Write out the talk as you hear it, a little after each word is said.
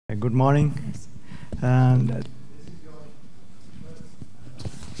Good morning. And for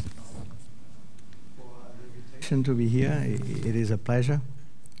the invitation to be here, it is a pleasure.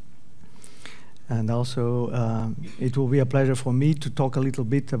 And also, it will be a pleasure for me to talk a little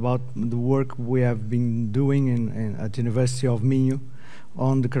bit about the work we have been doing at the University of Minho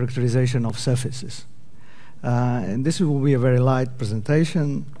on the characterization of surfaces. And this will be a very light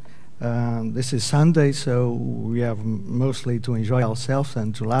presentation. This is Sunday, so we have mostly to enjoy ourselves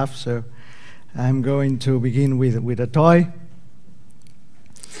and to laugh. So I'm going to begin with a toy.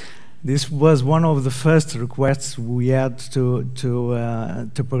 This was one of the first requests we had to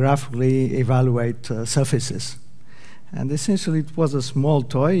topographically evaluate surfaces. And essentially it was a small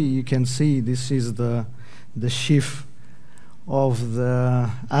toy. You can see this is the sheaf of the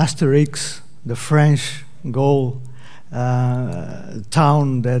Asterix, the French Gaul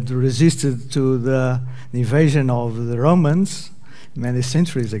town that resisted to the invasion of the Romans many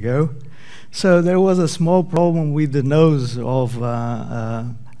centuries ago. So there was a small problem with the nose of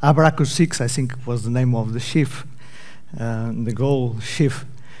Abracus 6, I think was the name of the sheaf, the Gaul sheaf.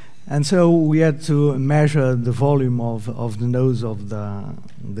 And so we had to measure the volume of the nose of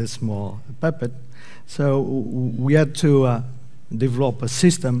this small puppet. So we had to develop a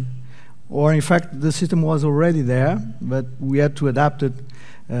system, or in fact the system was already there, but we had to adapt it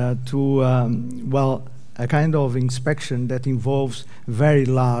to, well, a kind of inspection that involves very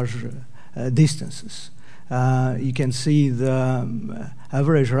large distances. You can see the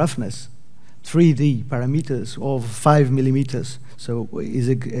average roughness, 3D parameters of 5 millimeters, so it's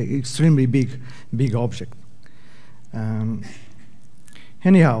an extremely big object.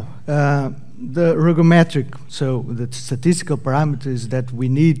 Anyhow, the regolmetric, so the statistical parameters that we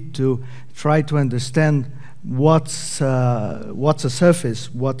need to try to understand what's a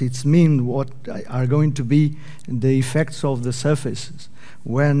surface, what it means, what are going to be the effects of the surfaces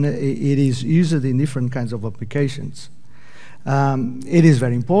when it is used in different kinds of applications. It is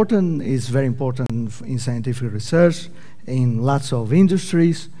very important. It's very important in scientific research, in lots of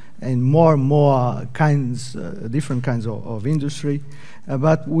industries, and more kinds, different kinds of industry.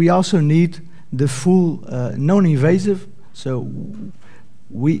 But we also need the full non-invasive. So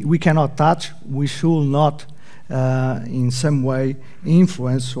we cannot touch. We should not in some way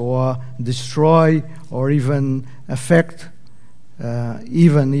influence or destroy or even affect,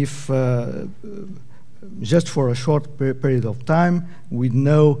 even if just for a short period of time with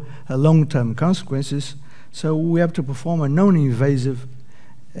no long-term consequences. So we have to perform a non-invasive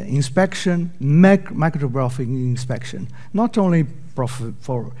inspection, microtopographic inspection. Not only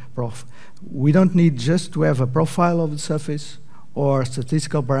we don't need just to have a profile of the surface or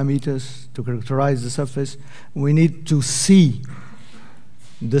statistical parameters to characterize the surface. We need to see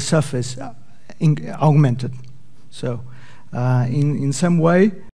the surface augmented. So in some way,